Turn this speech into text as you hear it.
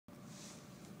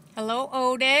Hello,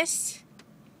 Otis.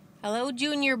 Hello,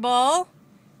 Junior Bull.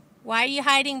 Why are you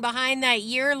hiding behind that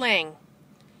yearling?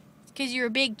 It's because you're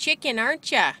a big chicken,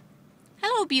 aren't you?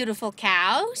 Hello, beautiful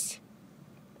cows.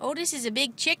 Otis is a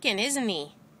big chicken, isn't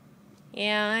he?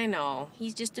 Yeah, I know.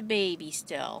 He's just a baby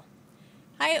still.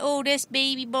 Hi, Otis,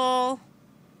 baby bull.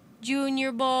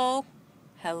 Junior bull.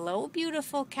 Hello,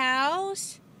 beautiful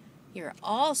cows. You're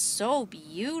all so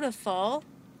beautiful.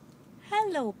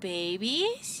 Hello,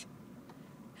 babies.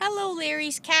 Hello,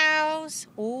 Larry's cows.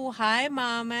 Oh, hi,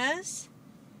 mamas.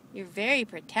 You're very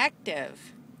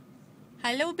protective.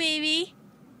 Hello, baby.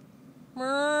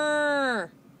 Mrrr.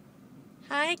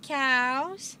 Hi,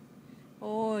 cows.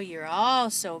 Oh, you're all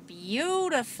so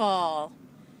beautiful.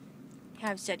 You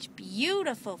have such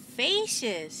beautiful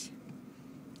faces.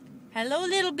 Hello,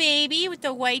 little baby with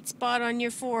the white spot on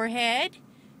your forehead.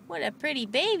 What a pretty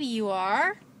baby you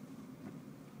are.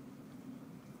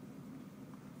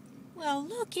 Well,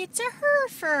 look, it's a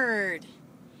Hereford.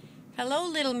 Hello,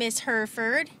 little Miss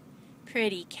Hereford.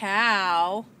 Pretty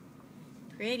cow.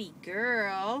 Pretty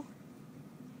girl.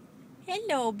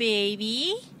 Hello,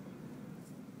 baby.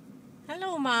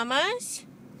 Hello, mamas.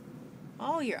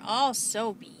 Oh, you're all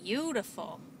so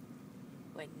beautiful.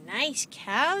 What nice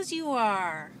cows you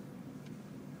are.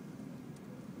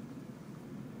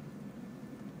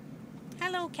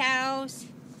 Hello, cows.